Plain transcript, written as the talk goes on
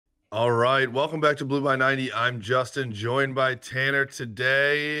All right, welcome back to Blue by 90. I'm Justin, joined by Tanner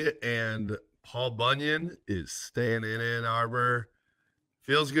today, and Paul Bunyan is staying in Ann Arbor.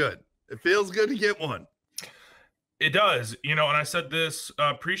 Feels good. It feels good to get one. It does, and I said this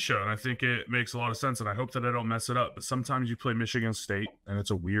pre-show, and I think it makes a lot of sense, and I hope that I don't mess it up. But sometimes you play Michigan State, and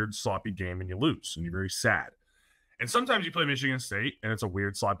it's a weird, sloppy game, and you lose, and you're very sad. And sometimes you play Michigan State, and it's a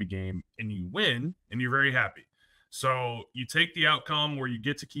weird, sloppy game, and you win, and you're very happy. So you take the outcome where you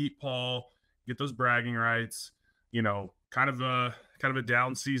get to keep Paul, get those bragging rights. Kind of a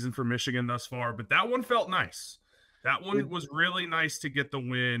down season for Michigan thus far, but that one felt nice. That one was really nice to get the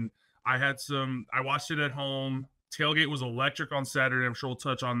win. I watched it at home. Tailgate was electric on Saturday. I'm sure we'll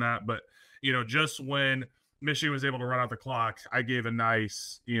touch on that. But, just when Michigan was able to run out the clock, I gave a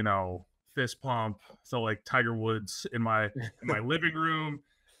nice, fist pump. So like Tiger Woods in my living room,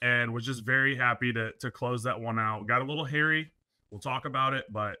 and was just very happy to close that one out. Got a little hairy. We'll talk about it,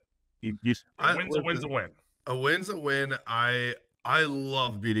 but a win's a win. A win's a win. I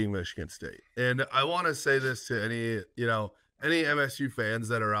love beating Michigan State. And I want to say this to any MSU fans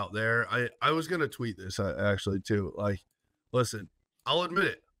that are out there. I was going to tweet this actually too. Like, listen, I'll admit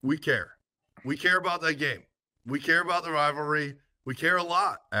it. We care. We care about that game. We care about the rivalry. We care a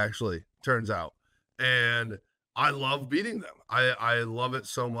lot, actually, turns out. And I love beating them. I love it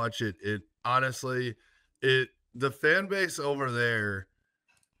so much. It honestly, the fan base over there,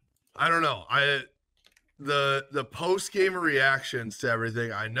 I don't know. The post game reactions to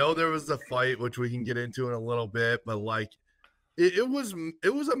everything. I know there was the fight, which we can get into in a little bit, but like it was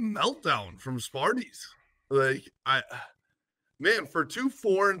a meltdown from Sparties. Like for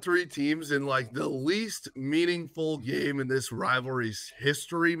 2-4-3 teams in like the least meaningful game in this rivalry's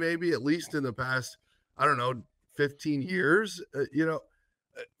history, maybe at least in the past, I don't know, 15 years,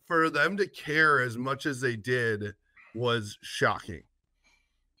 for them to care as much as they did was shocking.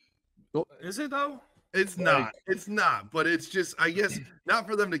 Well, is it though? It's not. It's not. But it's just, I guess, not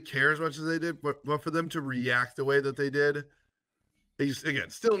for them to care as much as they did, but for them to react the way that they did. Again,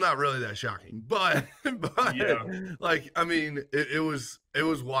 still not really that shocking. But yeah. Like, I mean, it was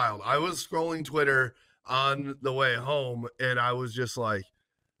wild. I was scrolling Twitter on the way home, and I was just like,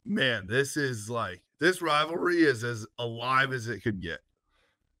 man, this rivalry is as alive as it could get.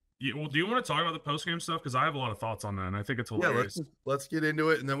 Yeah, well, do you want to talk about the post-game stuff? Because I have a lot of thoughts on that, and I think it's hilarious. Yeah, let's get into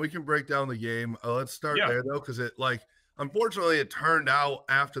it, and then we can break down the game. Let's start there, though, because unfortunately, it turned out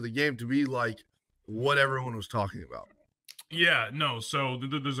after the game to be like what everyone was talking about. Yeah, no, so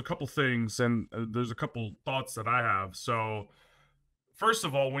there's a couple things, and there's a couple thoughts that I have. So, first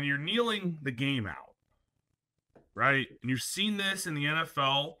of all, when you're kneeling the game out, right, and you've seen this in the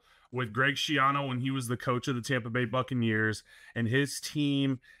NFL with Greg Schiano when he was the coach of the Tampa Bay Buccaneers, and his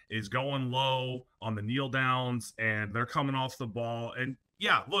team is going low on the kneel downs, and they're coming off the ball. And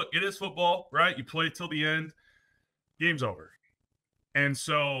yeah, look, it is football, right? You play till the end, game's over. And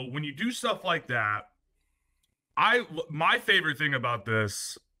so when you do stuff like that, my favorite thing about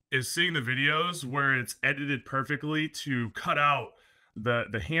this is seeing the videos where it's edited perfectly to cut out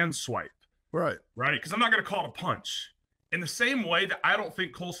the hand swipe. Right. Because I'm not going to call it a punch. In the same way that I don't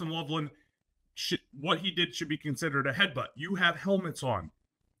think Colson Loveland, what he did should be considered a headbutt. You have helmets on.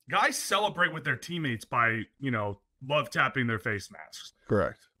 Guys celebrate with their teammates by, love tapping their face masks.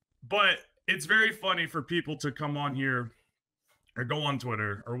 Correct. But it's very funny for people to come on here or go on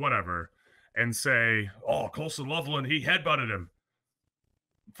Twitter or whatever and say, oh, Colson Loveland, he headbutted him.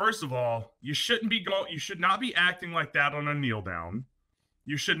 First of all, you should not be acting like that on a kneel down.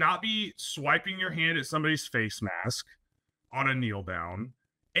 You should not be swiping your hand at somebody's face mask on a kneel down,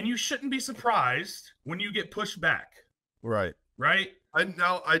 and you shouldn't be surprised when you get pushed back. Right.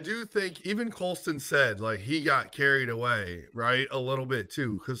 I do think even Colston said like he got carried away, right, a little bit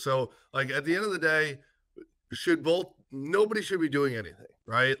too, because at the end of the day, nobody should be doing anything,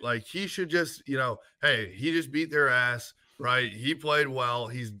 right? Like he should just, hey, he just beat their ass, right? He played well.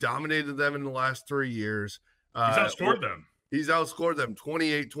 He's dominated them in the last 3 years. He's outscored them. He's outscored them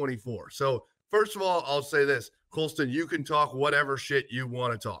 28-24. So first of all, I'll say this. Colston, you can talk whatever shit you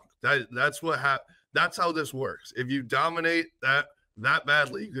want to talk. That's how this works. If you dominate that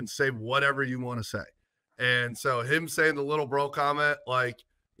badly, you can say whatever you want to say. And so him saying the little bro comment, I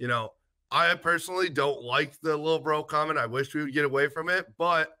personally don't like the little bro comment. I wish we would get away from it,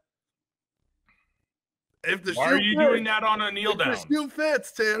 but why are you doing that on a kneel down? The shoe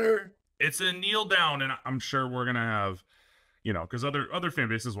fits, Tanner. It's a kneel down, and I'm sure we're gonna have, because other fan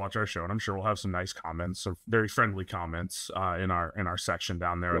bases watch our show, and I'm sure we'll have some nice comments or very friendly comments in our section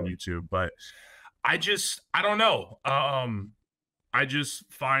down there on YouTube. But I don't know. I just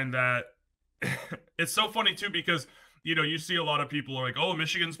find that it's so funny too, because you see a lot of people are like, "Oh,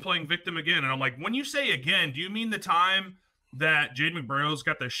 Michigan's playing victim again," and I'm like, when you say again, do you mean the time that Jade McBurnow's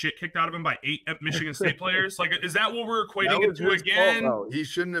got the shit kicked out of him by 8 Michigan State players? Like, is that what we're That equating it was to his fault, again? though. He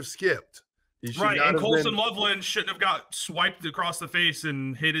shouldn't have skipped. He should Right, not and have Colson been. Loveland shouldn't have got swiped across the face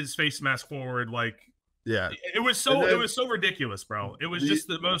and hit his face mask forward. Like, Yeah. it was And it then was so ridiculous, bro. It was the just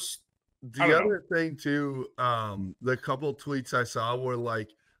the most. I the don't know. other thing too, the couple tweets I saw were like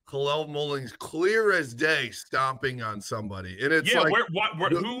Kalel Mullings clear as day stomping on somebody. And it's Yeah, like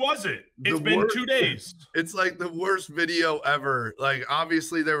the who was it? the It's been worst 2 days. it's like the worst video ever. Like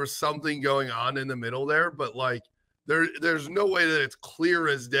obviously there was something going on in the middle there, but like there's no way that it's clear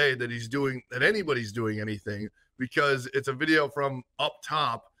as day that anybody's doing anything because it's a video from up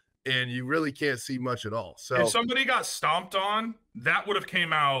top and you really can't see much at all. If So somebody got stomped on, that would have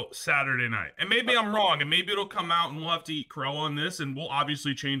came out Saturday night. And maybe I'm wrong, and maybe it'll come out and we'll have to eat crow on this, and we'll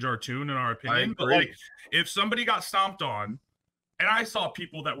obviously change our tune and our I opinion. But like, agree. if somebody got stomped on, and I saw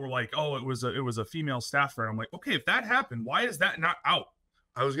people that were like, "Oh, it was a female staffer," I'm like, okay, if that happened, why is that not out?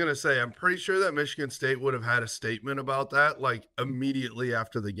 I was gonna say, I'm pretty sure that Michigan State would have had a statement about that like immediately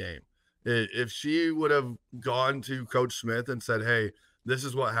after the game. If she would have gone to Coach Smith and said, "Hey, this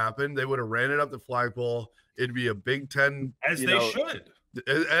is what happened," they would have ran it up the flagpole. It'd be a Big Ten, As they should.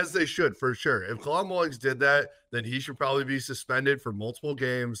 as they should for sure. If Kalel Mullings did that, then he should probably be suspended for multiple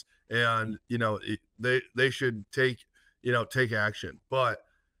games, and they should take action. But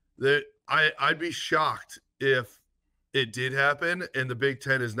I'd be shocked if it did happen and the Big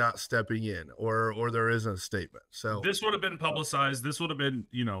Ten is not stepping in or there isn't a statement. So This would have been publicized. This would have been,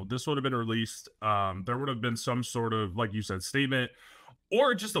 this would have been released. There would have been some sort of, like you said, statement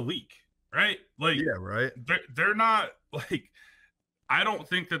or just a leak, right? Like, yeah, right. they're not like, I don't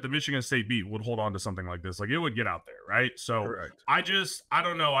think that the Michigan State beat would hold on to something like this. Like, it would get out there, right? So Correct. I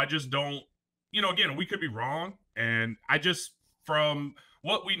don't know. I just don't, again, we could be wrong. And from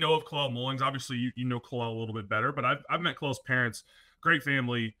what we know of Kalel Mullings, obviously you know Kalel a little bit better, but I've met Kalel's parents, great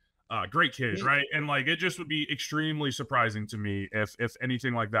family, great kid, He, right? And like, it just would be extremely surprising to me if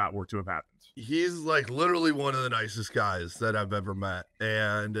anything like that were to have happened. he's like literally one of the nicest guys that I've ever met.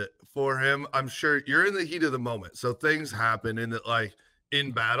 And for him, I'm sure you're in the heat of the moment. So things happen in that like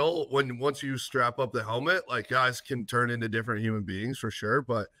in battle once you strap up the helmet, like guys can turn into different human beings for sure.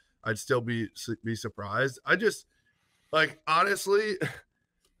 But I'd still be surprised. I just like honestly,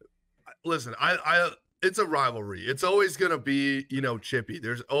 listen, I it's a rivalry. It's always gonna be, chippy.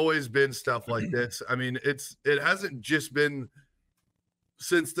 There's always been stuff like this. I mean, it hasn't just been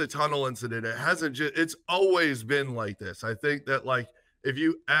since the tunnel incident. It hasn't just it's always been like this. I think that like if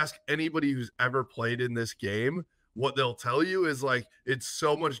you ask anybody who's ever played in this game, what they'll tell you is like it's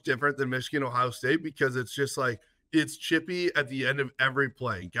so much different than Michigan Ohio State because it's just like it's chippy at the end of every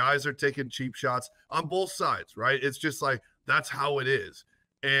play. Guys are taking cheap shots on both sides, right? It's just like that's how it is.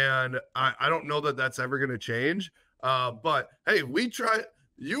 And I don't know that that's ever going to change. But hey, we tried.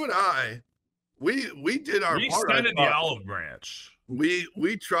 You and I, we did our We part. I extended the thought. olive branch.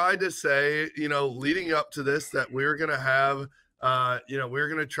 We tried to say, leading up to this, that we are going to have, we are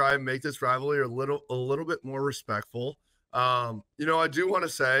going to try and make this rivalry a little bit more respectful. I do want to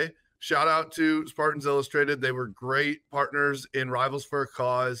say shout out to Spartans Illustrated. They were great partners in Rivals for a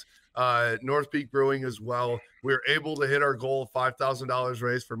Cause. North Peak Brewing as well. We were able to hit our goal of $5,000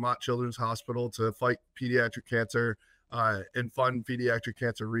 raised for Mott Children's Hospital to fight pediatric cancer and fund pediatric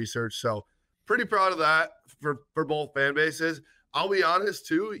cancer research. So pretty proud of that for both fan bases. I'll be honest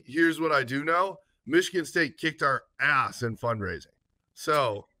too. Here's what I do know: Michigan State kicked our ass in fundraising.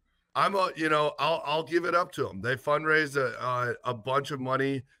 So I'll give it up to them. They fundraised a bunch of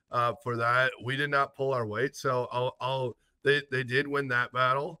money for that. We did not pull our weight, so they did win that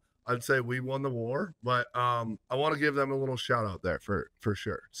battle. I'd say we won the war, but I want to give them a little shout out there for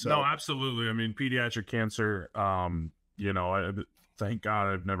sure. So No, absolutely. I mean, pediatric cancer. Thank God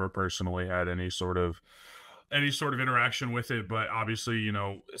I've never personally had any sort of interaction with it, but obviously,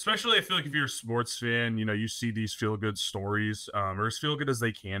 especially I feel like if you're a sports fan, you see these feel good stories, or as feel good as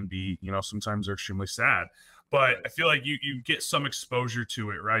they can be. Sometimes they're extremely sad. But I feel like you get some exposure to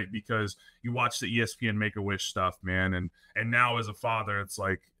it, right? Because you watch the ESPN Make-A-Wish stuff, man, and now as a father, it's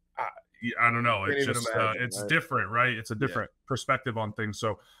like I don't know. It's just it's right? different, right? It's a different perspective on things.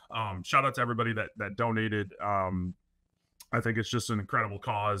 So shout out to everybody that donated. I think it's just an incredible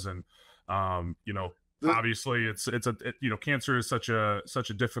cause, and obviously cancer is such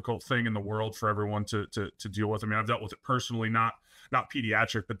a difficult thing in the world for everyone to deal with. I mean, I've dealt with it personally, not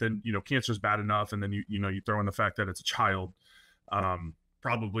pediatric, but then cancer is bad enough, and then you throw in the fact that it's a child.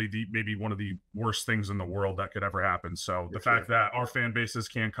 Probably maybe one of the worst things in the world that could ever happen. So the fact that our fan bases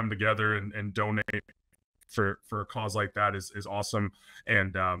can come together and donate for a cause like that is awesome.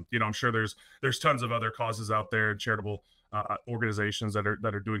 And I'm sure there's tons of other causes out there, charitable organizations that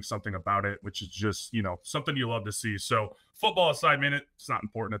are doing something about it, which is just something you love to see. So football aside, man, it's not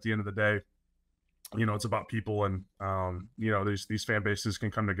important at the end of the day. It's about people, and these fan bases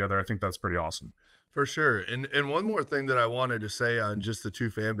can come together. I think that's pretty awesome. For sure. And one more thing that I wanted to say on just the two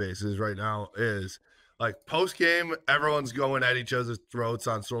fan bases right now is like post game, everyone's going at each other's throats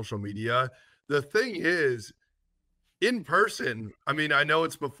on social media. The thing is, in person, I mean, I know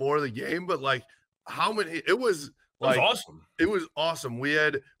it's before the game, but like how many it was That was like awesome. it was awesome. We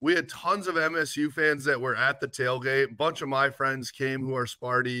had tons of MSU fans that were at the tailgate. A bunch of my friends came who are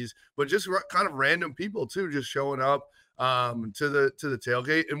Sparties, but just kind of random people too, just showing up to the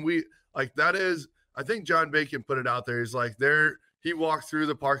tailgate. And we like that is I think John Bacon put it out there. He's like he walked through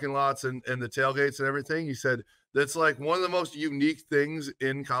the parking lots and the tailgates and everything. He said that's like one of the most unique things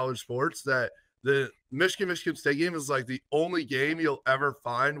in college sports, that the Michigan State game is like the only game you'll ever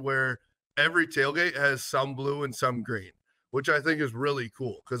find where every tailgate has some blue and some green, which I think is really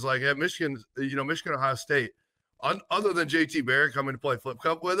cool. Because like at Michigan, Michigan Ohio State, other than JT Barrett coming to play Flip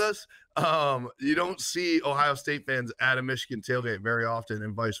Cup with us, you don't see Ohio State fans at a Michigan tailgate very often,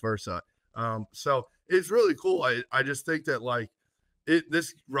 and vice versa. So it's really cool. I just think that like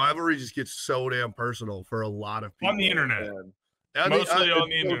this rivalry just gets so damn personal for a lot of people On the internet. and Mostly on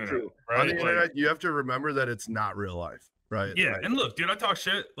the it's so internet, true. right? On the Like, internet, you have to remember that it's not real life, right? yeah, Like, and look, dude, I talk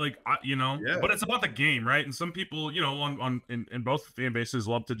shit, like yeah, but it's about the game, right? And some people, in both fan bases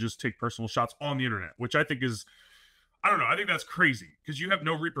love to just take personal shots on the internet, which I think is, I don't know, I think that's crazy because you have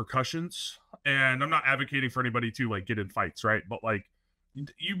no repercussions. And I'm not advocating for anybody to like get in fights, right? But like,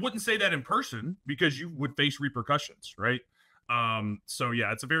 you wouldn't say that in person because you would face repercussions, right? So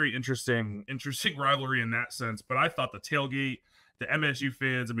yeah, it's a very interesting rivalry in that sense. But I thought the tailgate, the MSU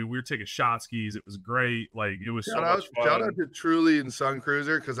fans, I mean, we were taking shot skis. It was great. Like it was so much fun. shout out to Truly and Sun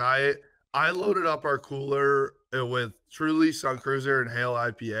Cruiser, because I loaded up our cooler with Truly, Sun Cruiser, and Hale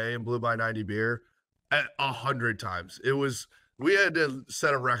IPA and Blue by 90 beer at 100 times. We had to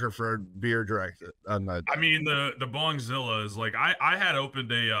set a record for beer drank on that. I mean, the Bongzilla is like I had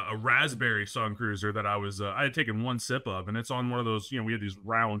opened a raspberry Sun Cruiser that I had taken one sip of, and it's on one of those, we had these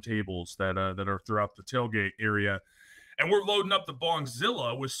round tables that are throughout the tailgate area, and we're loading up the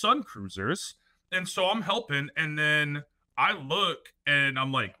Bongzilla with Sun Cruisers, and so I'm helping, and then I look and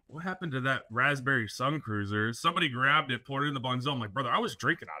I'm like, what happened to that raspberry Sun Cruiser? Somebody grabbed it, poured it in the Bongzilla. I'm like, brother, I was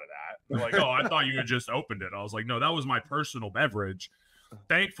drinking out of that. They're like, oh, I thought you had just opened it. I was like, no, that was my personal beverage.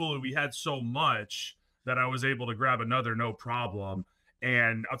 Thankfully, we had so much that I was able to grab another, no problem.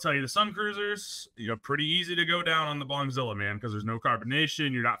 And I'll tell you, the Sun Cruisers, pretty easy to go down on the Bongzilla, man, because there's no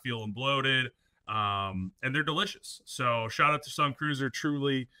carbonation. You're not feeling bloated. And they're delicious. So shout out to Sun Cruiser,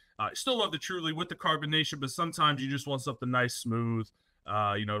 Truly. Still love the Truly with the carbonation, but sometimes you just want something nice, smooth.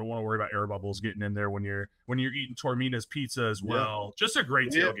 Don't want to worry about air bubbles getting in there when you're eating Tormina's pizza as well. Yeah. Just a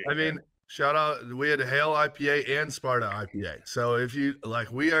great tailgate. I mean, shout out, we had Hale IPA and Sparta IPA. So if you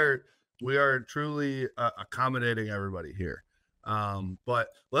like, we are truly accommodating everybody here. But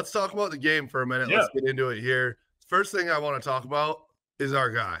let's talk about the game for a minute. Yeah. Let's get into it here. First thing I want to talk about is our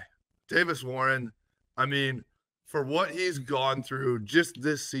guy, Davis Warren. I mean, for what he's gone through just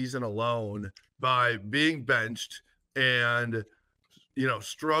this season alone by being benched and,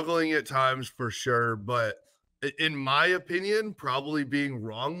 struggling at times for sure, but in my opinion, probably being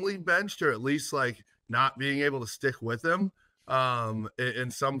wrongly benched, or at least like not being able to stick with him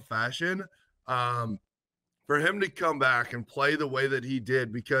in some fashion. For him to come back and play the way that he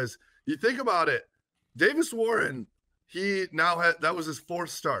did, because you think about it, Davis Warren, he now had, that was his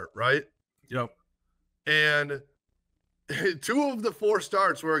fourth start, right? Yep. And 2 of the 4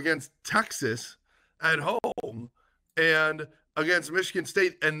 starts were against Texas at home and against Michigan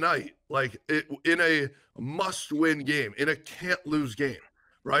State at night, like in a must-win game, in a can't-lose game,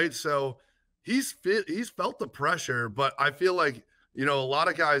 right? So he's felt the pressure, but I feel like, a lot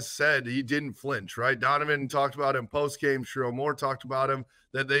of guys said he didn't flinch, right? Donovan talked about him post-game. Sherrell Moore talked about him,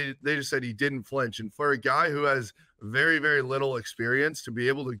 that they just said he didn't flinch. And for a guy who has very, very little experience to be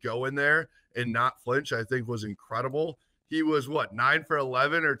able to go in there and not flinch, I think was incredible. He was 9 for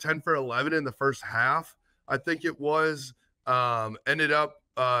 11 or 10 for 11 in the first half, I think it was. Ended up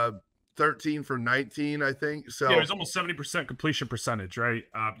 13 for 19, I think. So yeah, it was almost 70% completion percentage, right?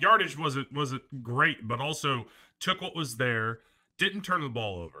 Yardage wasn't great, but also took what was there, didn't turn the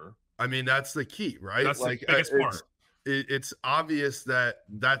ball over. I mean, that's the key, right? That's like the biggest part. It's obvious that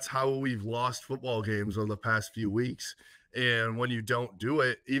that's how we've lost football games over the past few weeks. And when you don't do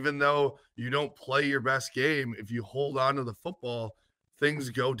it, even though you don't play your best game, if you hold on to the football, things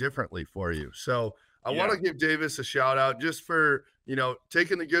go differently for you. So I want Yeah. to give Davis a shout out just for,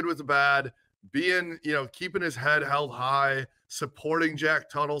 taking the good with the bad, being, keeping his head held high, supporting Jack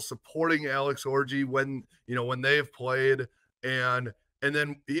Tuttle, supporting Alex Orji when they have played. And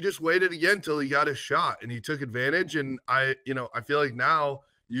then he just waited again till he got his shot and he took advantage. And I feel like now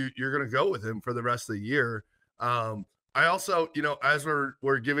you're gonna go with him for the rest of the year. I also, as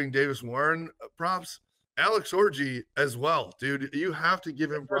we're giving Davis Warren props, Alex Orji as well, dude. You have to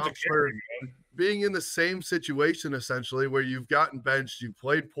give him props for being in the same situation essentially where you've gotten benched, you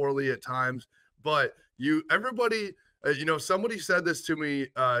played poorly at times, but everybody, somebody said this to me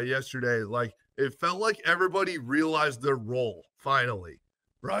yesterday, like it felt like everybody realized their role finally,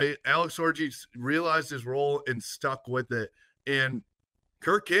 right? Alex Orji realized his role and stuck with it. And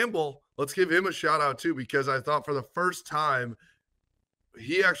Kirk Campbell, let's give him a shout out too, because I thought for the first time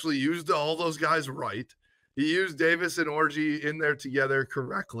he actually used all those guys right. He used Davis and Orji in there together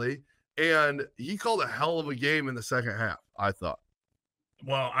correctly. And he called a hell of a game in the second half, I thought.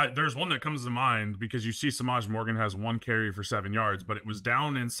 Well, there's one that comes to mind because you see Samaj Morgan has 1 carry for 7 yards, but it was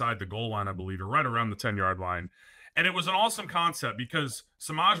down inside the goal line, I believe, or right around the 10-yard line. And it was an awesome concept because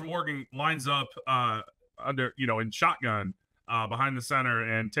Samaj Morgan lines up in shotgun behind the center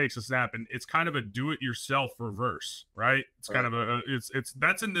and takes a snap, and it's kind of a do-it-yourself reverse, right? It's kind of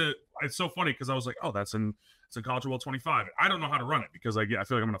it's so funny because I was like, oh, it's in College World 25. I don't know how to run it because I feel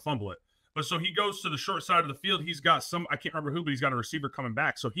like I'm going to fumble it. But so he goes to the short side of the field. He's got I can't remember who, but he's got a receiver coming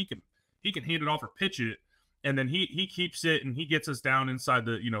back, so he can hand it off or pitch it, and then he keeps it and he gets us down inside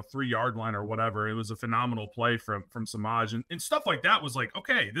the 3-yard line or whatever. It was a phenomenal play from Samaj and stuff like that. Was like,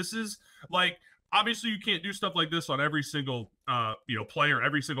 okay, this is like, obviously you can't do stuff like this on every single play or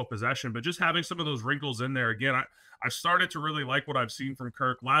every single possession, but just having some of those wrinkles in there again, I started to really like what I've seen from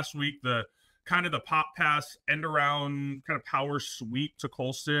Kirk last week. The kind of the pop pass, end around, kind of power sweep to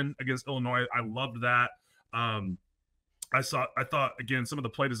Colston against Illinois. I loved that. I thought again, some of the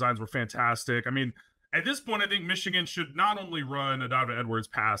play designs were fantastic. I mean, at this point, I think Michigan should not only run a Donovan Edwards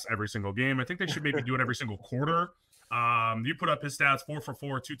pass every single game. I think they should maybe do it every single quarter. You put up his stats, 4 for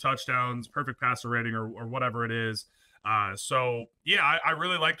 4, 2 touchdowns, perfect passer rating or whatever it is. So yeah, I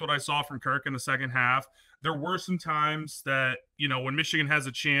really liked what I saw from Kirk in the second half. There were some times that, when Michigan has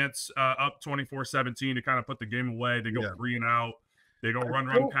a chance up 24-17 to kind of put the game away, they go 3 and out, they go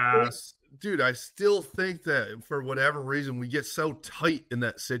run pass. Dude, I still think that for whatever reason, we get so tight in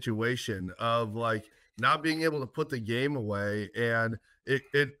that situation of like not being able to put the game away. And it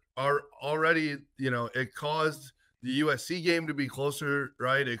caused the USC game to be closer,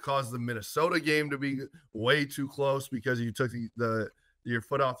 right? It caused the Minnesota game to be way too close because you took your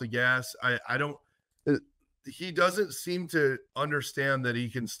foot off the gas. He doesn't seem to understand that he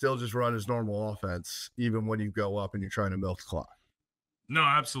can still just run his normal offense, even when you go up and you're trying to milk the clock. No,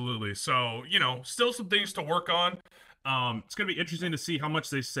 absolutely. So, still some things to work on. It's going to be interesting to see how much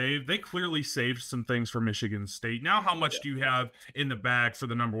they save. They clearly saved some things for Michigan State. Now, how much do you have in the bag for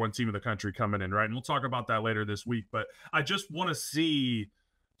the number 1 team of the country coming in, right? And we'll talk about that later this week. But I just want to see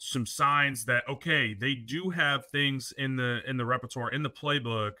some signs that, okay, they do have things in the repertoire, in the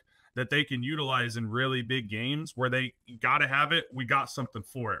playbook that they can utilize in really big games where they got to have it. We got something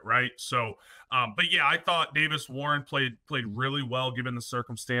for it, right? So, but yeah, I thought Davis Warren played really well given the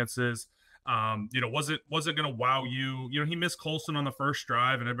circumstances. Wasn't going to wow you. He missed Colson on the first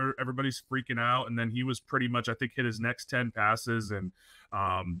drive and everybody's freaking out. And then he was pretty much, I think, hit his next 10 passes. And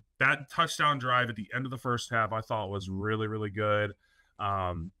that touchdown drive at the end of the first half, I thought was really, really good.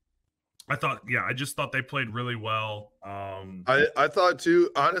 I just thought they played really well. I thought too,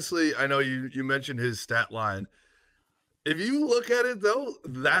 honestly, I know you mentioned his stat line. If you look at it though,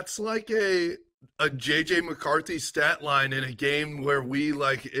 that's like a JJ McCarthy stat line in a game where we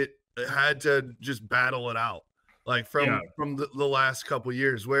had to just battle it out, like from the last couple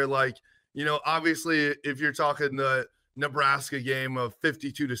years where obviously if you're talking the Nebraska game of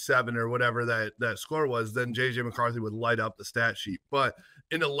 52-7 or whatever that score was, then JJ McCarthy would light up the stat sheet. But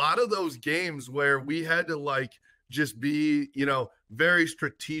in a lot of those games where we had to just be, very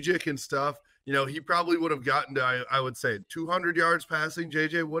strategic and stuff, he probably would have gotten to, I would say 200 yards passing,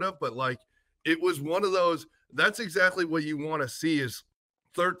 JJ would have, but it was one of those, that's exactly what you want to see is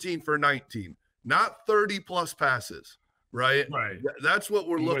 13 for 19, not 30 plus passes, right? Right. That's what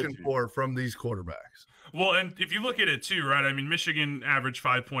we're looking for from these quarterbacks. Well, and if you look at it too, right? I mean, Michigan averaged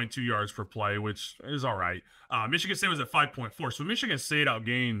 5.2 yards per play, which is all right. Michigan State was at 5.4. So Michigan State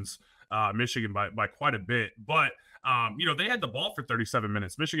outgains Michigan by quite a bit. But, they had the ball for 37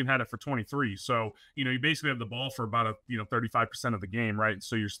 minutes. Michigan had it for 23. So, you basically have the ball for about 35% of the game, right?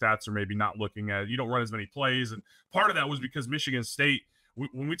 So your stats are maybe not looking at, you don't run as many plays. And part of that was because Michigan State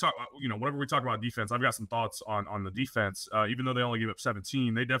when we talk, whenever we talk about defense, I've got some thoughts on the defense. Even though they only gave up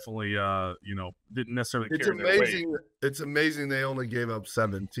 17, they definitely, didn't necessarily It's carry their weight. amazing. It's amazing they only gave up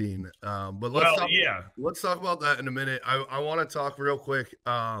 17. But Well, yeah, let's talk about that in a minute. I want to talk real quick,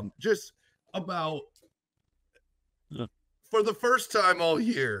 just about for the first time all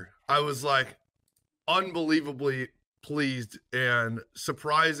year, I was like unbelievably pleased and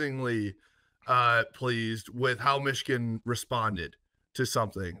surprisingly pleased with how Michigan responded to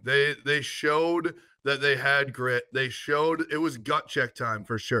something. They showed that they had grit. They showed it was gut check time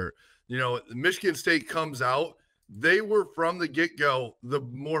for sure. Michigan State comes out. They were from the get-go the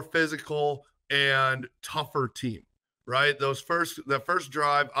more physical and tougher team, right? The first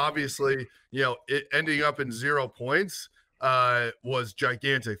drive, obviously, it ending up in 0 points was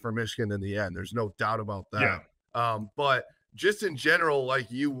gigantic for Michigan in the end. There's no doubt about that. yeah. But just in general,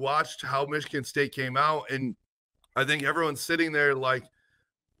 like you watched how Michigan State came out, and I think everyone's sitting there like,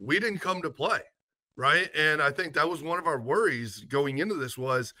 we didn't come to play, right? And I think that was one of our worries going into this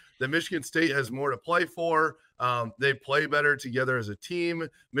was that Michigan State has more to play for. They play better together as a team.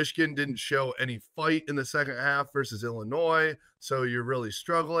 Michigan didn't show any fight in the second half versus Illinois, so you're really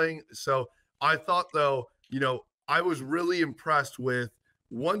struggling. So I thought, though, I was really impressed with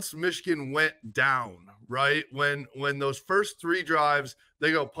once Michigan went down, right? When those first 3 drives,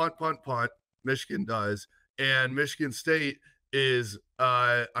 they go punt, punt, punt, Michigan does, and Michigan State is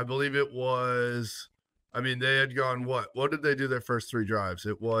I believe it was, they had gone what did they do their first 3 drives?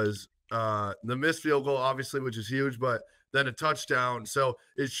 It was the missed field goal, obviously, which is huge, but then a touchdown. So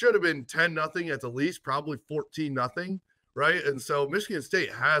it should have been 10-0 at the least, probably 14-0, right? And so Michigan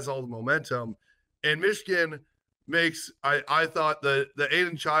State has all the momentum, and Michigan makes I thought the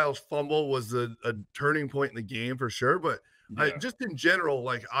Aiden Childs fumble was a turning point in the game for sure, but Yeah. just in general,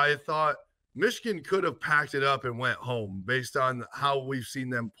 like I thought Michigan could have packed it up and went home based on how we've seen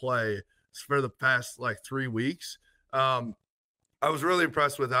them play for the past like 3 weeks. I was really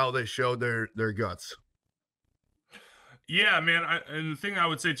impressed with how they showed their guts. Yeah, man. And the thing I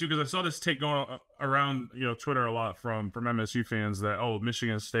would say too, because I saw this take going around, Twitter a lot from MSU fans that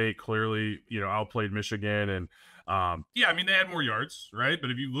Michigan State clearly, outplayed Michigan, and they had more yards, right? But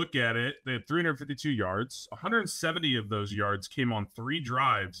if you look at it, they had 352 yards. 170 of those yards came on 3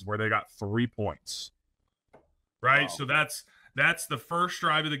 drives where they got 3 points, right? Wow. So that's the first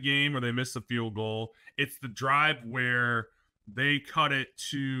drive of the game where they missed the field goal. It's the drive where they cut it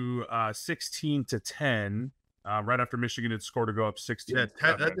to 16-10. Right after Michigan had scored to go up 16. Yeah,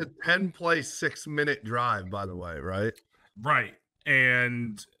 that's a 10-play, 6-minute drive, by the way, right? Right.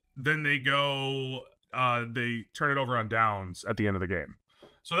 And then they go, they turn it over on downs at the end of the game.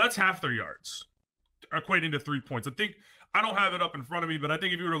 So that's half their yards, equating to 3 points. I don't have it up in front of me, but I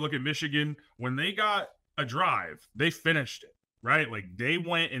think if you were to look at Michigan, when they got a drive, they finished it, right? Like they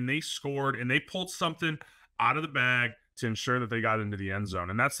went and they scored and they pulled something out of the bag to ensure that they got into the end zone.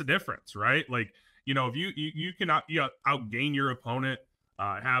 And that's the difference, right? Like, if you can outgain your opponent,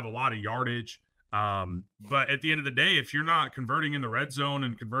 have a lot of yardage, but at the end of the day, if you're not converting in the red zone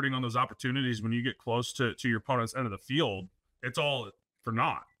and converting on those opportunities when you get close to your opponent's end of the field, it's all for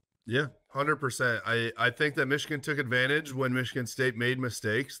naught. Yeah, 100%. I think that Michigan took advantage when Michigan State made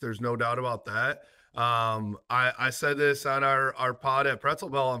mistakes. There's no doubt about that. I said this on our pod at Pretzel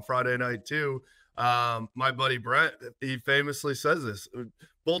Bell on Friday night too. My buddy Brent, he famously says this: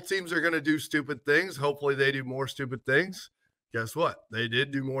 both teams are going to do stupid things. Hopefully they do more stupid things. Guess what? They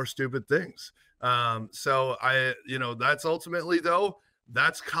did do more stupid things. So that's ultimately, though,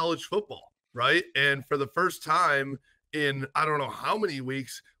 that's college football, right? And for the first time in I don't know how many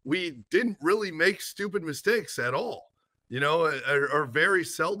weeks, we didn't really make stupid mistakes at all, or very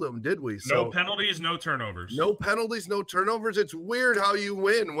seldom did we. So, no penalties, no turnovers. No penalties, no turnovers. It's weird how you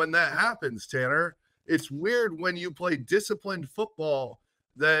win when that happens, Tanner. It's weird when you play disciplined football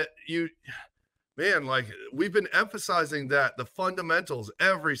that like we've been emphasizing that the fundamentals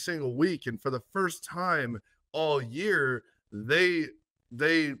every single week. And for the first time all year, they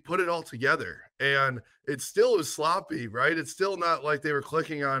put it all together, and it still is sloppy, right? It's still not like they were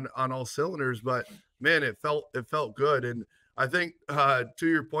clicking on all cylinders, but man, it felt good. And I think to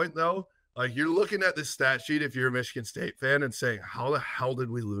your point though, like you're looking at this stat sheet if you're a Michigan State fan and saying, how the hell did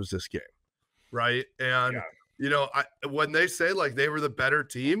we lose this game? Right. And when they say like they were the better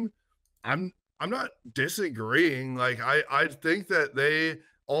team, I'm not disagreeing. Like I think that they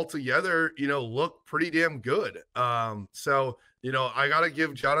altogether, look pretty damn good. So I got to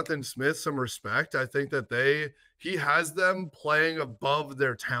give Jonathan Smith some respect. I think that he has them playing above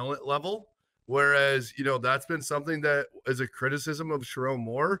their talent level. Whereas, that's been something that is a criticism of Sharon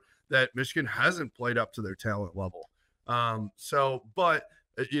Moore, that Michigan hasn't played up to their talent level. But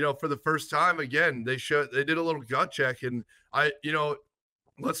for the first time again, they did a little gut check, and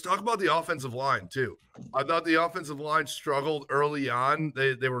let's talk about the offensive line too. I thought the offensive line struggled early on.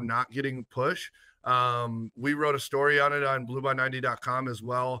 They were not getting push. We wrote a story on it on blueby90.com as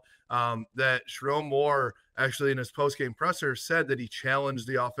well. That Sherrone Moore actually in his post-game presser said that he challenged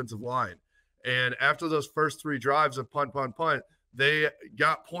the offensive line. And after those first 3 drives of punt, punt, punt, they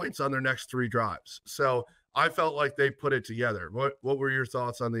got points on their next 3 drives. So I felt like they put it together. What were your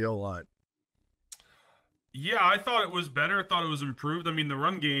thoughts on the O-line? Yeah, I thought it was better. I thought it was improved. I mean, the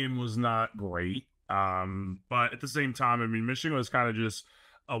run game was not great. But at the same time, I mean, Michigan was kind of just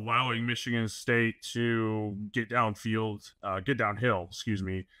allowing Michigan State to get downhill, excuse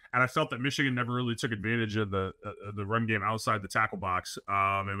me. And I felt that Michigan never really took advantage of the run game outside the tackle box.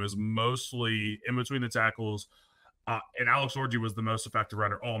 It was mostly in between the tackles. And Alex Orji was the most effective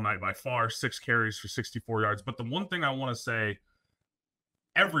runner all night by far, 6 carries for 64 yards. But the one thing I want to say,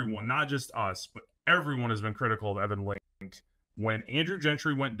 everyone, not just us, but everyone has been critical of Evan Link. When Andrew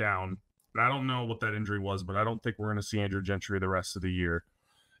Gentry went down, and I don't know what that injury was, but I don't think we're going to see Andrew Gentry the rest of the year.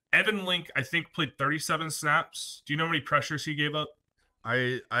 Evan Link, I think, played 37 snaps. Do you know how many pressures he gave up?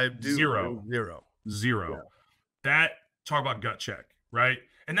 I do. Zero. Yeah. That, talk about gut check, right?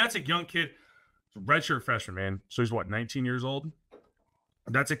 And that's a young kid, redshirt freshman, man. So he's what, 19 years old?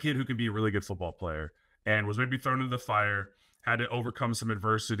 That's a kid who can be a really good football player and was maybe thrown into the fire, had to overcome some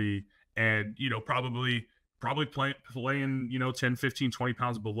adversity, and probably playing 10, 15, 20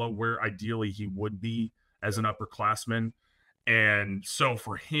 pounds below where ideally he would be as an upperclassman. And so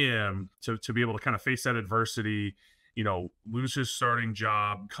for him to be able to kind of face that adversity, lose his starting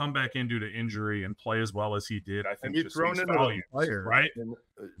job, come back in due to injury, and play as well as he did, I think just speaks volumes, right?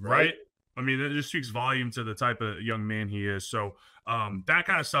 Right. I mean, it just speaks volume to the type of young man he is. So that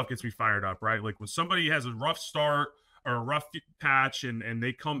kind of stuff gets me fired up, right? Like when somebody has a rough start or a rough patch and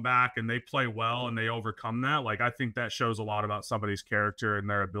they come back and they play well and they overcome that, like I think that shows a lot about somebody's character and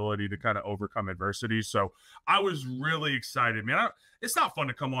their ability to kind of overcome adversity. So I was really excited, man. It's not fun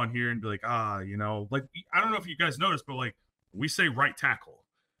to come on here and be like, like I don't know if you guys noticed, but like we say right tackle,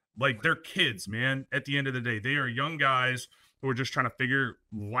 like they're kids, man. At the end of the day, they are young guys who are just trying to figure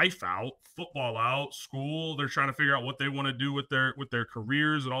life out, football out, school. They're trying to figure out what they want to do with their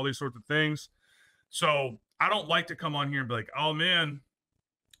careers and all these sorts of things. So I don't like to come on here and be like, oh man,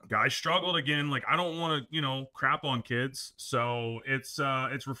 guy struggled again. Like I don't want to, crap on kids. So it's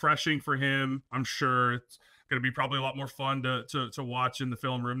refreshing for him. I'm sure it's going to be probably a lot more fun to watch in the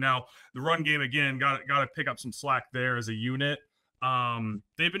film room. Now the run game again got to pick up some slack there as a unit.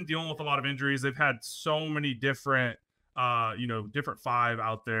 They've been dealing with a lot of injuries. They've had so many different different 5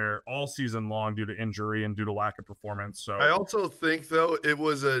 out there all season long due to injury and due to lack of performance. So I also think though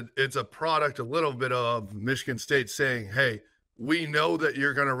it's a product a little bit of Michigan State saying, hey, we know that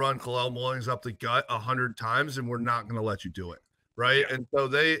you're going to run Kalel Mullings up the gut 100 times and we're not going to let you do it. Right. Yeah. And so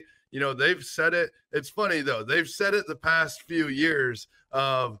they've said it. It's funny though. They've said it the past few years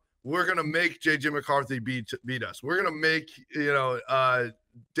of we're going to make JJ McCarthy beat us. We're going to make,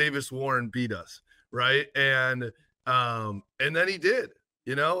 Davis Warren beat us. Right. And then he did,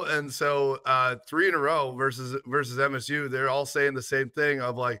 and so 3 in a row versus MSU, they're all saying the same thing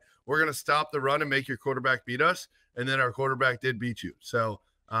of like, we're going to stop the run and make your quarterback beat us. And then our quarterback did beat you. So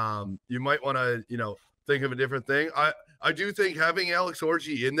you might want to, think of a different thing. I do think having Alex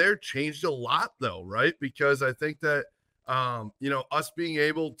Orji in there changed a lot though. Right. Because I think that, us being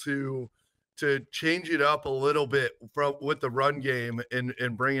able to change it up a little bit with the run game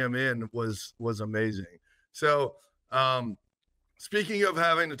and bring him in was amazing. So, speaking of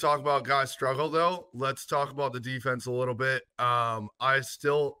having to talk about guys struggle though, let's talk about the defense a little bit. I'll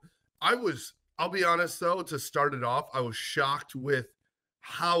be honest though, to start it off, I was shocked with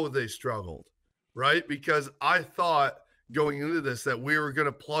how they struggled, right? Because I thought going into this that we were going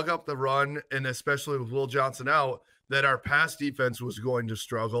to plug up the run, and especially with Will Johnson out, that our pass defense was going to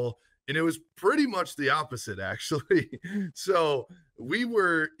struggle. And it was pretty much the opposite, actually. So we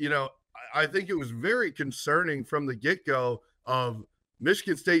were, I think it was very concerning from the get-go of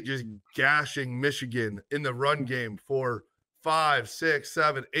Michigan State just gashing Michigan in the run game for 5, 6,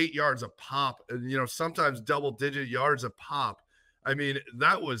 7, 8 yards a pop, and sometimes double-digit yards a pop. I mean,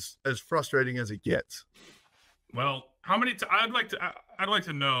 that was as frustrating as it gets. Well, how many? I'd like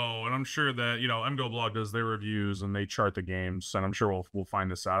to know, and I'm sure that MGO Blog does their reviews and they chart the games, and I'm sure we'll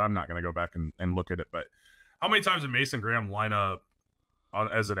find this out. I'm not going to go back and look at it, but how many times did Mason Graham line up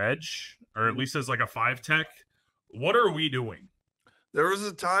as an edge, or at least as like a 5 tech? What are we doing? There was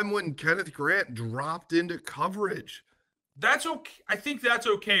a time when Kenneth Grant dropped into coverage. That's okay. I think that's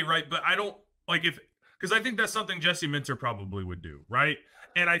okay, right? But I don't like because I think that's something Jesse Minter probably would do, right?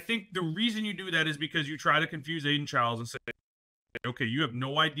 And I think the reason you do that is because you try to confuse Aiden Childs and say, okay, you have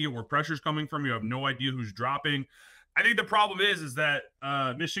no idea where pressure's coming from. You have no idea who's dropping. I think the problem is that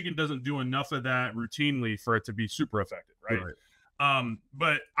Michigan doesn't do enough of that routinely for it to be super effective, right? Right.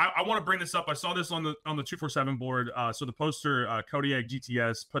 But I want to bring this up. I saw this on the 247 board. So the poster Kodiak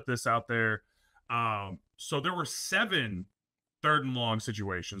GTS put this out there. So there were 7 third and long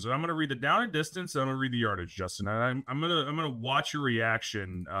situations, and I'm going to read the down and distance. And I'm going to read the yardage, Justin. And I'm gonna watch your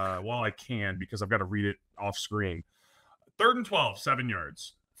reaction while I can, because I've got to read it off screen. 3rd and 12, 7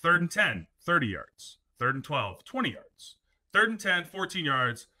 yards. 3rd and 10, 30 yards. 3rd and 12, 20 yards. 3rd and 10, 14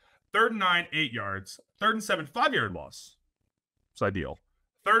 yards. 3rd and 9, 8 yards. 3rd and 7, 5-yard loss. It's ideal.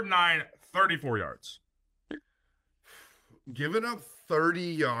 3rd and 9, 34 yards. Giving up 30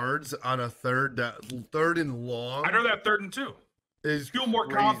 yards on a third and long. I'd rather have 3rd and 2. Is feel more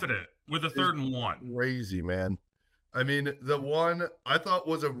confident with a 3rd and 1. Crazy, man. I mean, the one I thought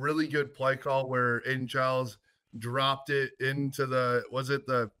was a really good play call where Aiden Childs dropped it into was it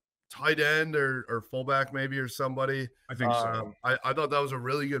the tight end or fullback maybe, or somebody? I think so. I thought that was a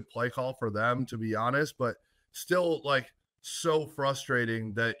really good play call for them, to be honest, but still, like, so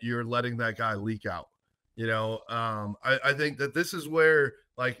frustrating that you're letting that guy leak out. You know, I think that this is where,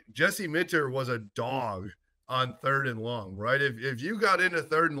 like, Jesse Minter was a dog on 3rd and long, right? If you got in a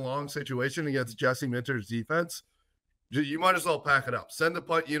 3rd and long situation against Jesse Minter's defense, you might as well pack it up. Send the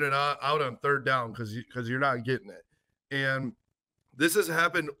punt unit out on 3rd down because you're not getting it. And this has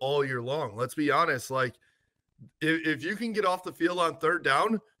happened all year long. Let's be honest. Like, if you can get off the field on 3rd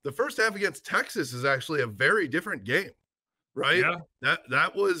down, the first half against Texas is actually a very different game, right? Yeah.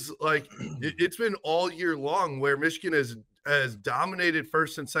 That was like, it's been all year long where Michigan has dominated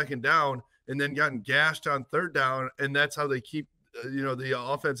 1st and 2nd down and then gotten gashed on 3rd down. And that's how they keep, the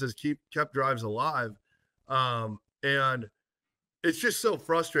offenses kept drives alive. And it's just so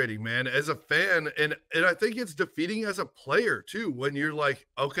frustrating, man, as a fan. And I think it's defeating as a player too, when you're like,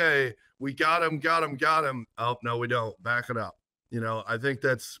 okay, we got him. Oh, no, we don't. Back it up. I think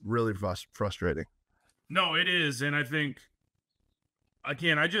that's really frustrating. No, it is. And I think,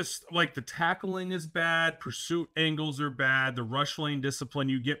 again, I just like the tackling is bad. Pursuit angles are bad. The rush lane discipline,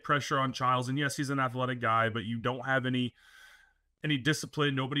 you get pressure on Childs. And yes, he's an athletic guy, but you don't have any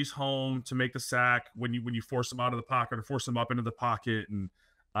discipline. Nobody's home to make the sack when you force him out of the pocket or force him up into the pocket. And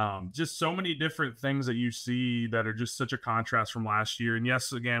just so many different things that you see that are just such a contrast from last year. And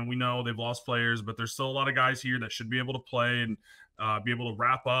yes, again, we know they've lost players, but there's still a lot of guys here that should be able to play and be able to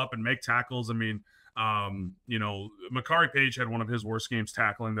wrap up and make tackles. I mean, Makari Page had one of his worst games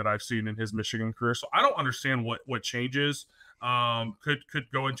tackling that I've seen in his Michigan career. So I don't understand what changes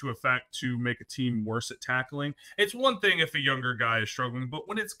could go into effect to make a team worse at tackling. It's one thing if a younger guy is struggling, but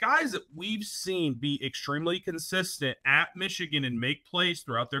when it's guys that we've seen be extremely consistent at Michigan and make plays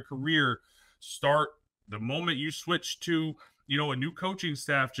throughout their career, start the moment you switch to, a new coaching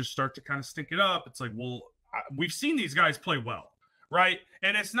staff, just start to kind of stink it up. It's like, well, we've seen these guys play well. Right.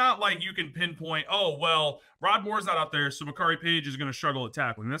 And it's not like you can pinpoint, oh, well, Rod Moore's not out there, so Makari Page is going to struggle at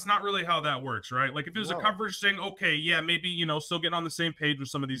tackling. That's not really how that works. Right. Like if it was a coverage thing, okay, yeah, maybe, still getting on the same page with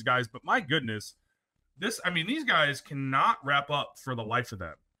some of these guys. But my goodness, these guys cannot wrap up for the life of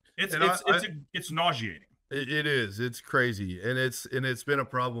them. It's nauseating. It is. It's crazy. And it's been a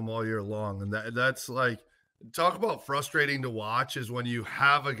problem all year long. And that's like, talk about frustrating to watch is when you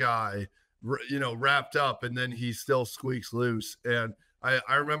have a guy wrapped up and then he still squeaks loose. And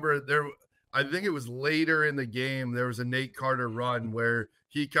I remember I think it was later in the game, there was a Nate Carter run where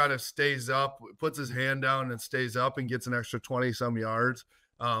he kind of stays up, puts his hand down and stays up and gets an extra 20 some yards.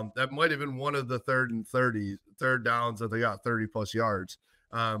 That might've been one of the 3rd downs that they got 30 plus yards.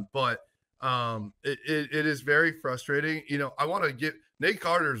 But it is very frustrating. I want to get Nate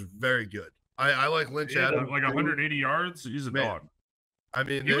Carter's very good. I like Lynch Adams. Like 180 yards. He's a dog. I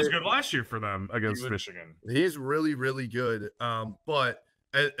mean, he was good last year for them against Michigan. He's really, really good. But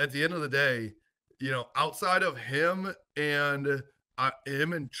at the end of the day, outside of him and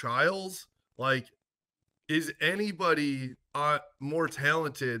Childs, like, is anybody more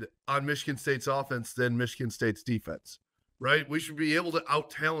talented on Michigan State's offense than Michigan State's defense? Right? We should be able to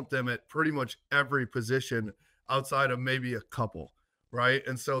out-talent them at pretty much every position outside of maybe a couple. Right?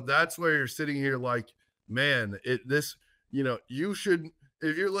 And so that's where you're sitting here like, man, you should.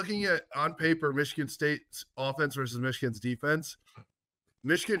 If you're looking at on paper Michigan State's offense versus Michigan's defense,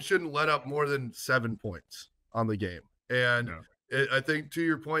 Michigan shouldn't let up more than 7 points on the game. And I think to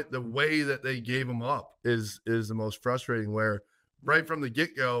your point, the way that they gave them up is the most frustrating, where right from the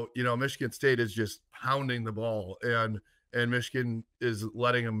get-go, Michigan State is just pounding the ball and Michigan is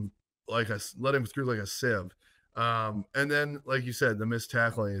letting them let him through like a sieve. And then, like you said, the missed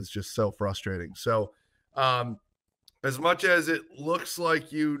tackling is just so frustrating. So, as much as it looks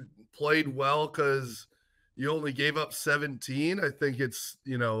like you played well because you only gave up 17, I think it's,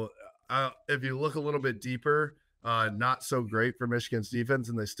 if you look a little bit deeper, not so great for Michigan's defense,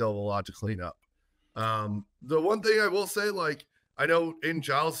 and they still have a lot to clean up. The one thing I will say, like, I know in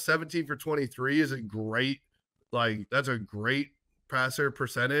Giles, 17 for 23 is a great, that's a great passer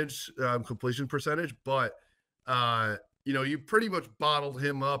percentage, completion percentage, but, you pretty much bottled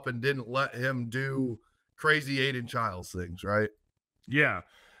him up and didn't let him do crazy Aiden Childs things, right? Yeah.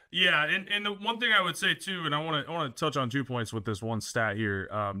 Yeah, and the one thing I would say too, and I want to touch on 2 points with this one stat here.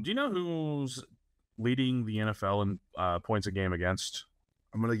 Do you know who's leading the NFL in points a game against?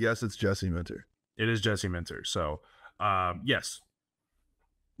 I'm gonna guess it's Jesse Minter. It is Jesse Minter. So, yes,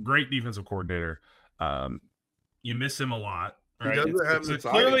 great defensive coordinator. You miss him a lot, right?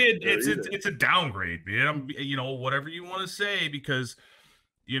 It's a downgrade, man. Whatever you want to say, because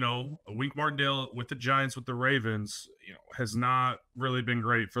Wink Martindale with the Giants, with the Ravens, has not really been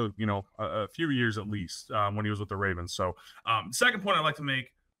great for, a few years at least, when he was with the Ravens. So, second point I'd like to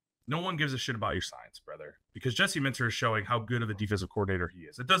make, no one gives a shit about your science, brother, because Jesse Minter is showing how good of a defensive coordinator he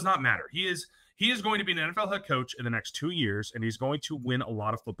is. It does not matter. He is going to be an NFL head coach in the next 2 years, and he's going to win a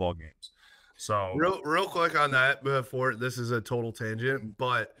lot of football games. So real quick on that before this is a total tangent,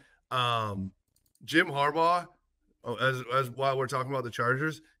 but Jim Harbaugh, as while we're talking about the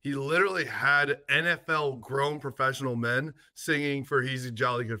Chargers, he literally had NFL grown professional men singing for "He's a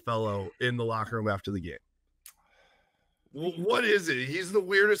Jolly Good Fellow" in the locker room after the game. What is it? He's the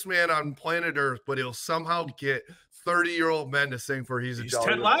weirdest man on planet Earth, but he'll somehow get 30-year-old men to sing for "He's a Jolly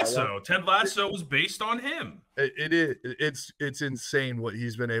Ted Good Lasso. Fellow." Ted Lasso was based on him. It is. It's insane what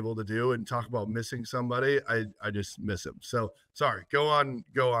he's been able to do. And talk about missing somebody. I just miss him. So sorry. Go on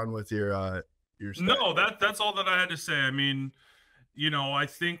with your No, that's all that I had to say. I mean, I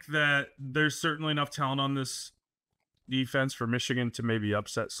think that there's certainly enough talent on this defense for Michigan to maybe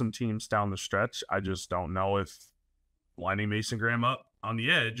upset some teams down the stretch. I just don't know if lining Mason Graham up on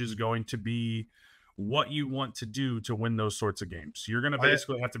the edge is going to be what you want to do to win those sorts of games. You're going to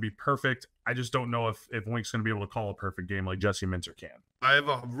basically have to be perfect. I just don't know if Wink's going to be able to call a perfect game like Jesse Minter can. I have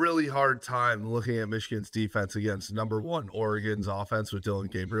a really hard time looking at Michigan's defense against #1 Oregon's offense with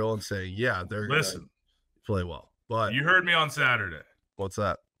Dylan Gabriel and saying, yeah, they're going to play well. But you heard me on Saturday. What's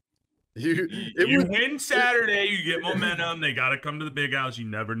that? You win Saturday, you get momentum. They got to come to the big house. You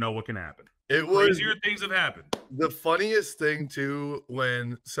never know what can happen. Crazier things have happened. The funniest thing too,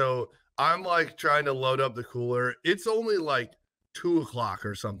 so I'm like trying to load up the cooler. It's only like 2:00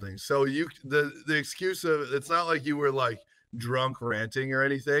 or something. So the excuse of it's not like you were like drunk ranting or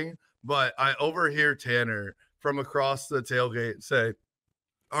anything, but I overhear Tanner from across the tailgate say,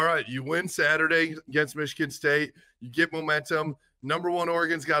 all right, you win Saturday against Michigan State, you get momentum. #1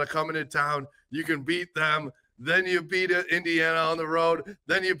 Oregon's got to come into town. You can beat them. Then you beat Indiana on the road.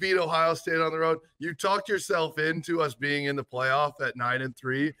 Then you beat Ohio State on the road. You talked yourself into us being in the playoff at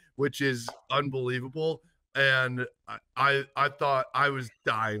 9-3, which is unbelievable. And I thought I was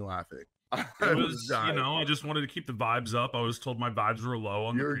dying laughing. I just wanted to keep the vibes up. I was told my vibes were low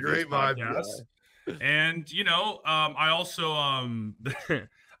on You're a great vibe guy. And I also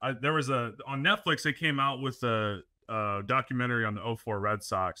there was on Netflix, they came out with a documentary on the 04 Red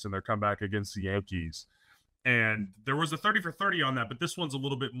Sox and their comeback against the Yankees. And there was a 30 for 30 on that, but this one's a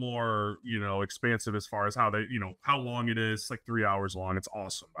little bit more, expansive as far as how they, how long it is. It's like 3 hours long. It's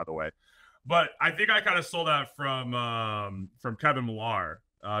awesome, by the way. But I think I kind of stole that from Kevin Millar,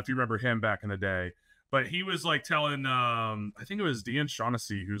 if you remember him back in the day. But he was like telling, I think it was Dean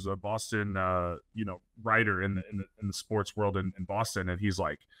Shaughnessy, who's a Boston, writer in the sports world in Boston, and he's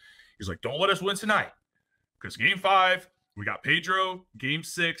like, don't let us win tonight, because Game 5. We got Pedro, Game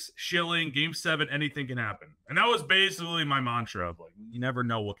 6, Schilling, Game 7, anything can happen. And that was basically my mantra of like, you never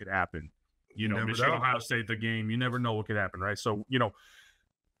know what could happen. Michigan, Ohio State, the game, you never know what could happen, right? So,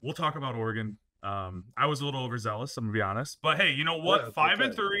 we'll talk about Oregon. I was a little overzealous, I'm going to be honest. But hey, you know what?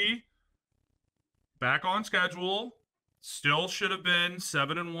 5-3, back on schedule. Still should have been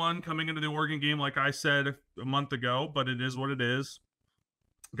 7-1 coming into the Oregon game, like I said a month ago, but it is what it is.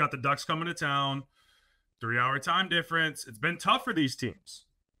 Got the Ducks coming to town. 3-hour time difference. It's been tough for these teams.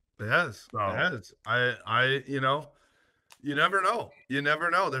 It has. It has. You never know. You never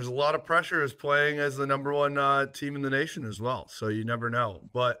know. There's a lot of pressure as playing as the #1 team in the nation as well. So you never know.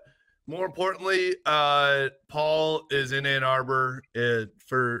 But more importantly, Paul is in Ann Arbor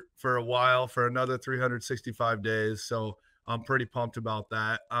for a while, for another 365 days. So I'm pretty pumped about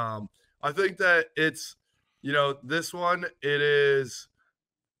that. I think that it's, this one,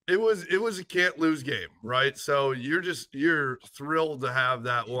 it was a can't lose game, right? So you're thrilled to have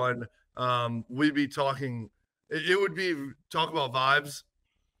that one. We'd be talking. It would be talk about vibes.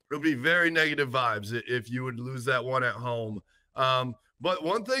 It would be very negative vibes if you would lose that one at home. But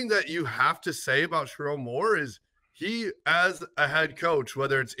one thing that you have to say about Sherrone Moore is he, as a head coach,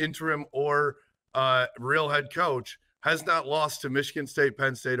 whether it's interim or real head coach, has not lost to Michigan State,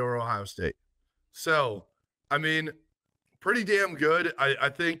 Penn State, or Ohio State. So, I mean, pretty damn good. I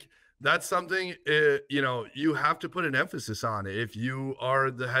think that's something you have to put an emphasis on if you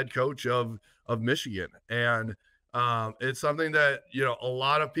are the head coach of Michigan, and it's something that a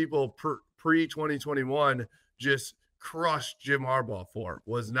lot of people pre 2021 just crushed Jim Harbaugh for,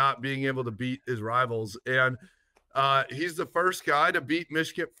 was not being able to beat his rivals, and he's the first guy to beat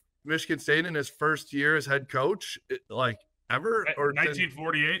Michigan State in his first year as head coach, like ever, or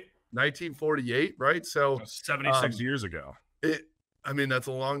 1948. 1948, right? So 76 years ago. That's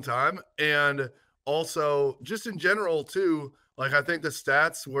a long time. And also just in general too, like I think the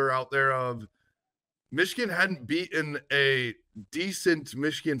stats were out there of Michigan hadn't beaten a decent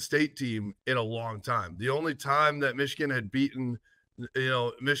Michigan State team in a long time. The only time that Michigan had beaten,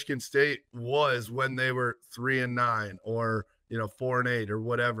 Michigan State was when they were 3-9 or 4-8 or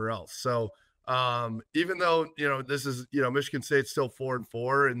whatever else. So even though this is Michigan State's still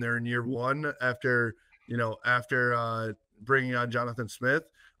 4-4 and they're in year one after bringing on Jonathan Smith,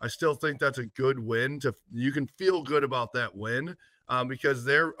 I still think that's a good win. You can feel good about that win because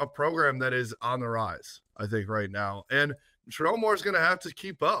they're a program that is on the rise, I think, right now. And Sherrone Moore is going to have to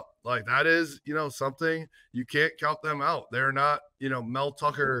keep up. Like that is, something you can't count them out. They're not, Mel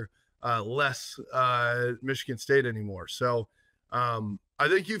Tucker less Michigan State anymore. So I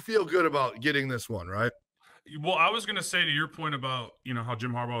think you feel good about getting this one, right? Well, I was going to say to your point about, how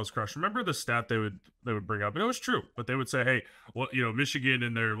Jim Harbaugh was crushed. Remember the stat they would bring up, and it was true, but they would say, hey, well, Michigan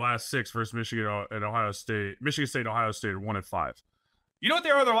in their last 6 versus Michigan and Ohio State, Michigan State and Ohio State are 1-5. You know what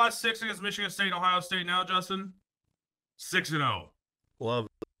they are their last 6 against Michigan State and Ohio State now, Justin? 6-0. Love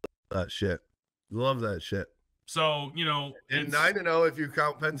that shit. Love that shit. So, and 9-0 if you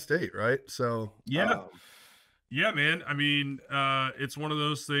count Penn State, right? So yeah. Yeah, man. I mean, it's one of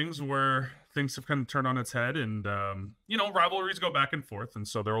those things where things have kind of turned on its head, and rivalries go back and forth, and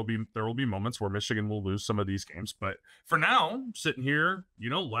so there will be moments where Michigan will lose some of these games. But for now, sitting here,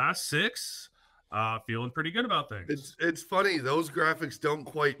 last 6, feeling pretty good about things. It's funny, those graphics don't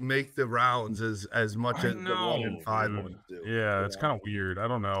quite make the rounds as much as the 1-5 ones do. Yeah, it's kind of weird. I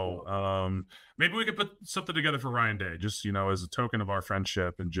don't know. Maybe we could put something together for Ryan Day, just as a token of our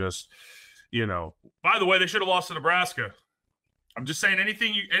friendship, and just. By the way, they should have lost to Nebraska. I'm just saying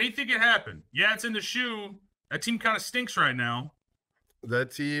anything can happen. Yeah, it's in the shoe. That team kind of stinks right now.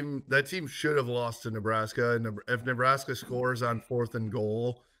 That team should have lost to Nebraska. And if Nebraska scores on 4th and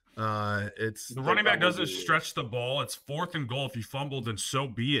goal, it's the running back doesn't stretch the ball. It's 4th and goal. If he fumbled, then so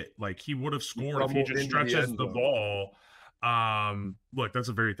be it. Like he would have scored if he just stretches the ball. Look, that's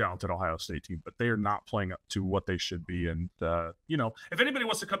a very talented Ohio State team, but they are not playing up to what they should be. And if anybody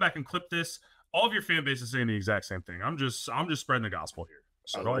wants to come back and clip this, all of your fan base is saying the exact same thing. I'm just spreading the gospel here.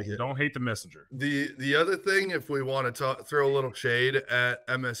 So don't hate the messenger. The other thing, if we want to throw a little shade at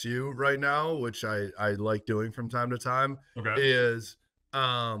MSU right now, which I like doing from time to time, is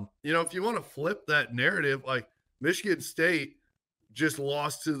if you want to flip that narrative, like Michigan State just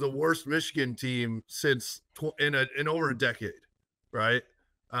lost to the worst Michigan team since in over a decade, right?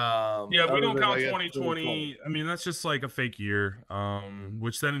 Yeah, we don't count 2020. I mean, that's just like a fake year,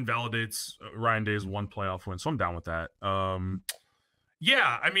 which then invalidates Ryan Day's 1 playoff win. So I'm down with that.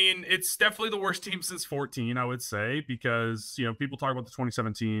 Yeah, I mean, it's definitely the worst team since 14, I would say, because people talk about the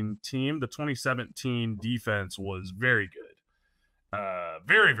 2017 team. The 2017 defense was very good,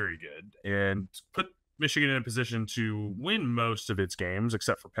 very, very good, and put Michigan in a position to win most of its games,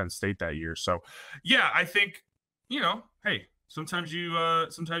 except for Penn State that year. So, yeah, I think, hey, sometimes you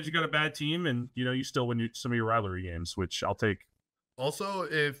got a bad team, and you still win some of your rivalry games, which I'll take. Also,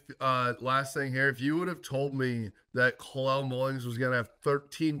 if last thing here, if you would have told me that Kalel Mullings was going to have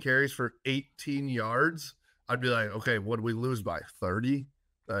 13 carries for 18 yards, I'd be like, okay, what did we lose by 30?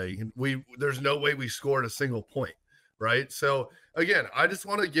 There's no way we scored a single point, right? So again, I just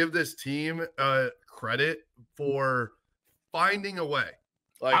want to give this team credit for finding a way.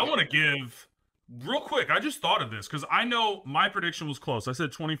 I want to give real quick. I just thought of this because I know my prediction was close. I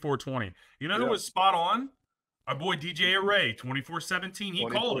said 24-20. You know who was spot on? Our boy DJ Array, 24-17. He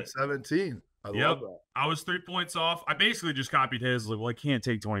called it. 17. I love that. I was 3 points off. I basically just copied his. Like, well, I can't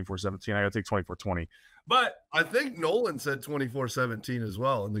take 24-17. I got to take 24-20. But I think Nolan said 24-17 as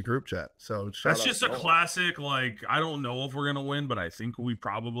well in the group chat. So shout that's out just to a Nolan. classic. Like, I don't know if we're gonna win, but I think we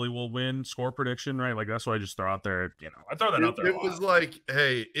probably will win. Score prediction, right? Like, that's what I just throw out there. I throw that out there a It lot. was like,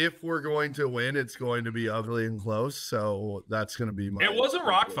 hey, if we're going to win, it's going to be ugly and close. So that's going to be my. It was a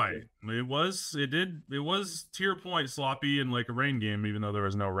rock fight. It was to your point, sloppy and like a rain game, even though there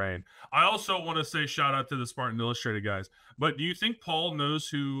was no rain. I also want to say shout out to the Spartan Illustrated guys. But do you think Paul knows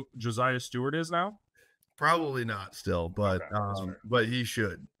who Josiah Stewart is now? Probably not still, but Okay, that's fair. but he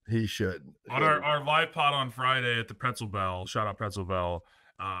should. He should. On our live pod on Friday at the Pretzel Bell, shout out Pretzel Bell,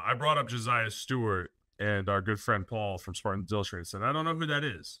 I brought up Josiah Stewart, and our good friend Paul from Spartan Illustrated said, I don't know who that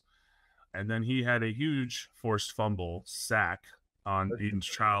is. And then he had a huge forced fumble sack on Eden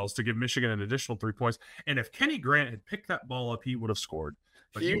Childs to give Michigan an additional 3 points. And if Kenny Grant had picked that ball up, he would have scored.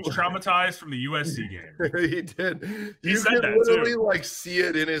 But he was traumatized from the USC game. He did. He You said could that literally too. like see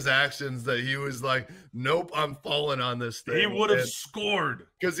it in his actions that he was like, "Nope, I'm falling on this thing." He would have scored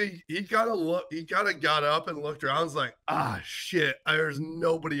because he kind of got up and looked around. Was like, "Ah, shit, there's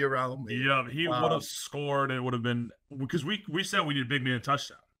nobody around me." Yeah, he would have scored. It would have been because we said we need a big man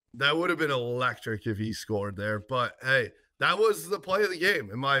touchdown. That would have been electric if he scored there. But hey, that was the play of the game,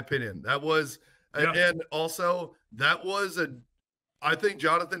 in my opinion. That was, and also that was I think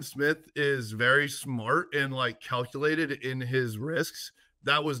Jonathan Smith is very smart and like calculated in his risks.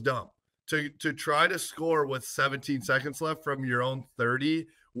 That was dumb to try to score with 17 seconds left from your own 30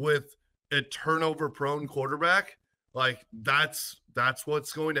 with a turnover prone quarterback. Like that's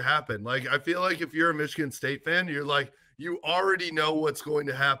what's going to happen. Like I feel like if you're a Michigan State fan, you're like, you already know what's going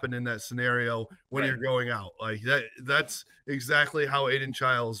to happen in that scenario when you're going out. Like that's exactly how Aiden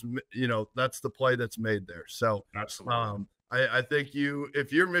Childs, that's the play that's made there. So absolutely. I think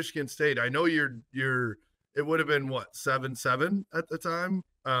if you're Michigan State, I know you're it would have been what 7-7 at the time.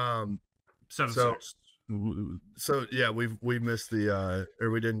 7-6. So yeah, we missed the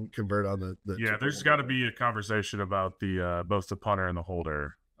or we didn't convert on the yeah. There's got to be a conversation about the both the punter and the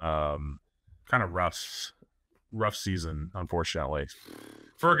holder. Kind of rough season, unfortunately.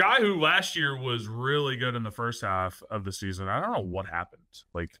 For a guy who last year was really good in the first half of the season, I don't know what happened.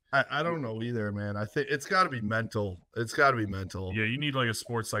 Like I don't know either, man. I think it's got to be mental. It's got to be mental. Yeah, you need like a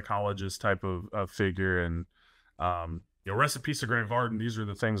sports psychologist type of figure, and rest in peace to Grant Varden. These are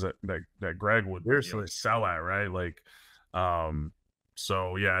the things that Greg would sell at, right? Like,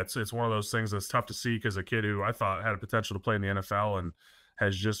 so yeah, it's one of those things that's tough to see because a kid who I thought had a potential to play in the NFL and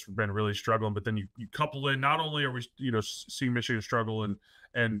has just been really struggling. But then you couple in, not only are we seeing Michigan struggle and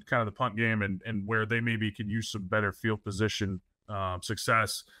kind of the punt game and where they maybe could use some better field position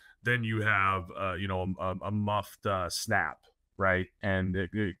success, then you have a muffed snap, right? And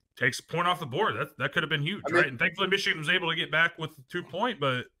it takes a point off the board. That could have been huge, right? And thankfully Michigan was able to get back with the 2 point,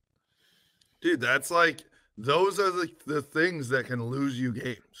 but dude, that's like those are the things that can lose you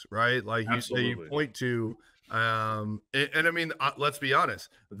games, right? Like you point to and I mean, let's be honest,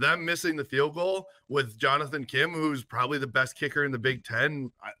 them missing the field goal with Jonathan Kim, who's probably the best kicker in the Big Ten,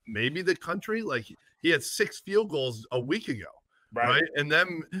 maybe the country. Like he had 6 field goals a week ago, right? And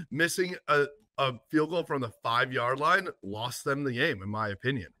them missing a field goal from the 5-yard line lost them the game, in my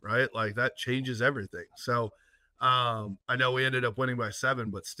opinion, right? Like that changes everything. So I know we ended up winning by 7,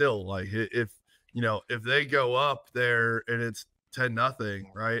 but still, like if they go up there and it's 10-0,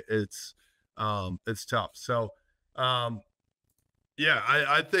 right? It's tough. So, yeah,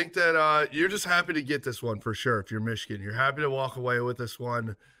 I think that you're just happy to get this one for sure. If you're Michigan, you're happy to walk away with this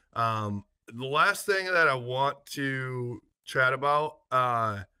one. The last thing that I want to chat about,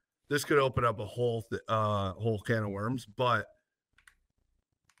 this could open up a whole can of worms, but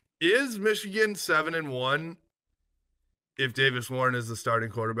is Michigan 7-1 if Davis Warren is the starting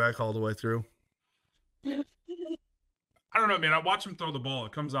quarterback all the way through? I don't know, man. I watch him throw the ball.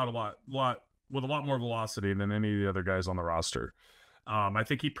 It comes out a lot with a lot more velocity than any of the other guys on the roster. I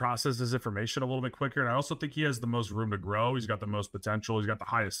think he processes information a little bit quicker, and I also think he has the most room to grow. He's got the most potential. He's got the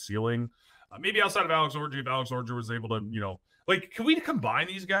highest ceiling. Maybe outside of Alex Orji, if Alex Orji was able to, can we combine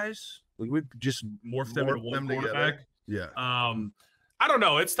these guys? Like we just morph them into one quarterback. Yeah. I don't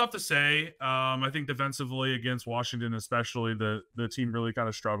know. It's tough to say. I think defensively against Washington, especially, the team really kind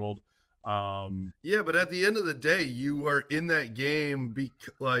of struggled. Yeah, but at the end of the day, you are in that game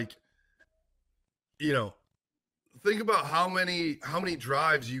think about how many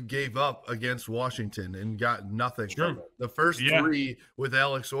drives you gave up against Washington and got nothing. Sure. The first 3 with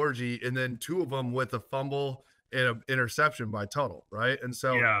Alex Orji, and then 2 of them with a fumble and an interception by Tuttle, right? And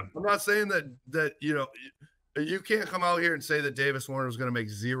so I'm not saying that you can't come out here and say that Davis Warner was going to make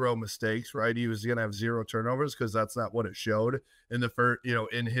 0 mistakes, right? He was going to have 0 turnovers because that's not what it showed in the first,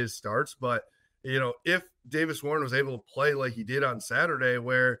 in his starts. But if Davis Warren was able to play like he did on Saturday,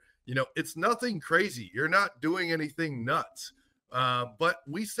 where, it's nothing crazy. You're not doing anything nuts. But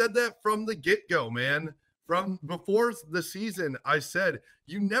we said that from the get go, man. From before the season, I said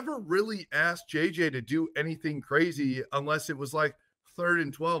you never really asked JJ to do anything crazy unless it was like 3rd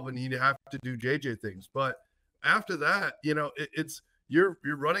and 12 and he'd have to do JJ things. But after that, it's you're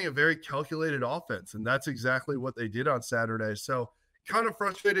running a very calculated offense, and that's exactly what they did on Saturday. So kind of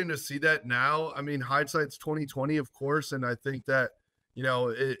frustrating to see that now. I mean, hindsight's 2020, of course, and I think that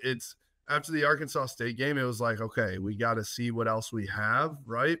it's after the Arkansas State game, it was like, okay, we got to see what else we have,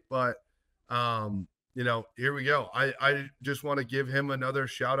 right? But here we go. I just want to give him another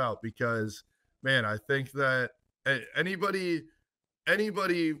shout out because, man, I think that anybody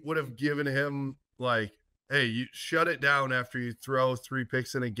would have given him like, hey, you shut it down after you throw 3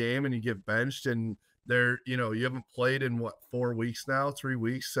 picks in a game and you get benched, and you haven't played in 4 weeks now, 3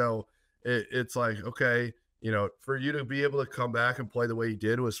 weeks. So it's like, okay, for you to be able to come back and play the way he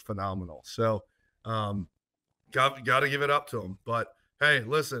did was phenomenal. So got to give it up to him. But hey,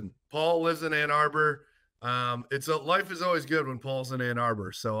 listen, Paul lives in Ann Arbor. Life is always good when Paul's in Ann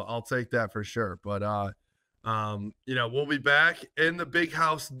Arbor, so I'll take that for sure. But we'll be back in the big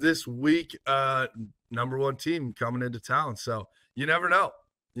house this week. Number 1 team coming into town. So you never know.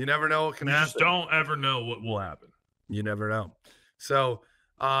 You never know what can happen. You just don't ever know what will happen. You never know. So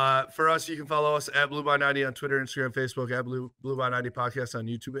for us, you can follow us at Blue by 90 on Twitter, Instagram, Facebook, at Blue by 90 podcast on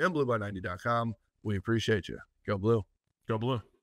YouTube, and blueby90.com. We appreciate you. Go Blue. Go Blue.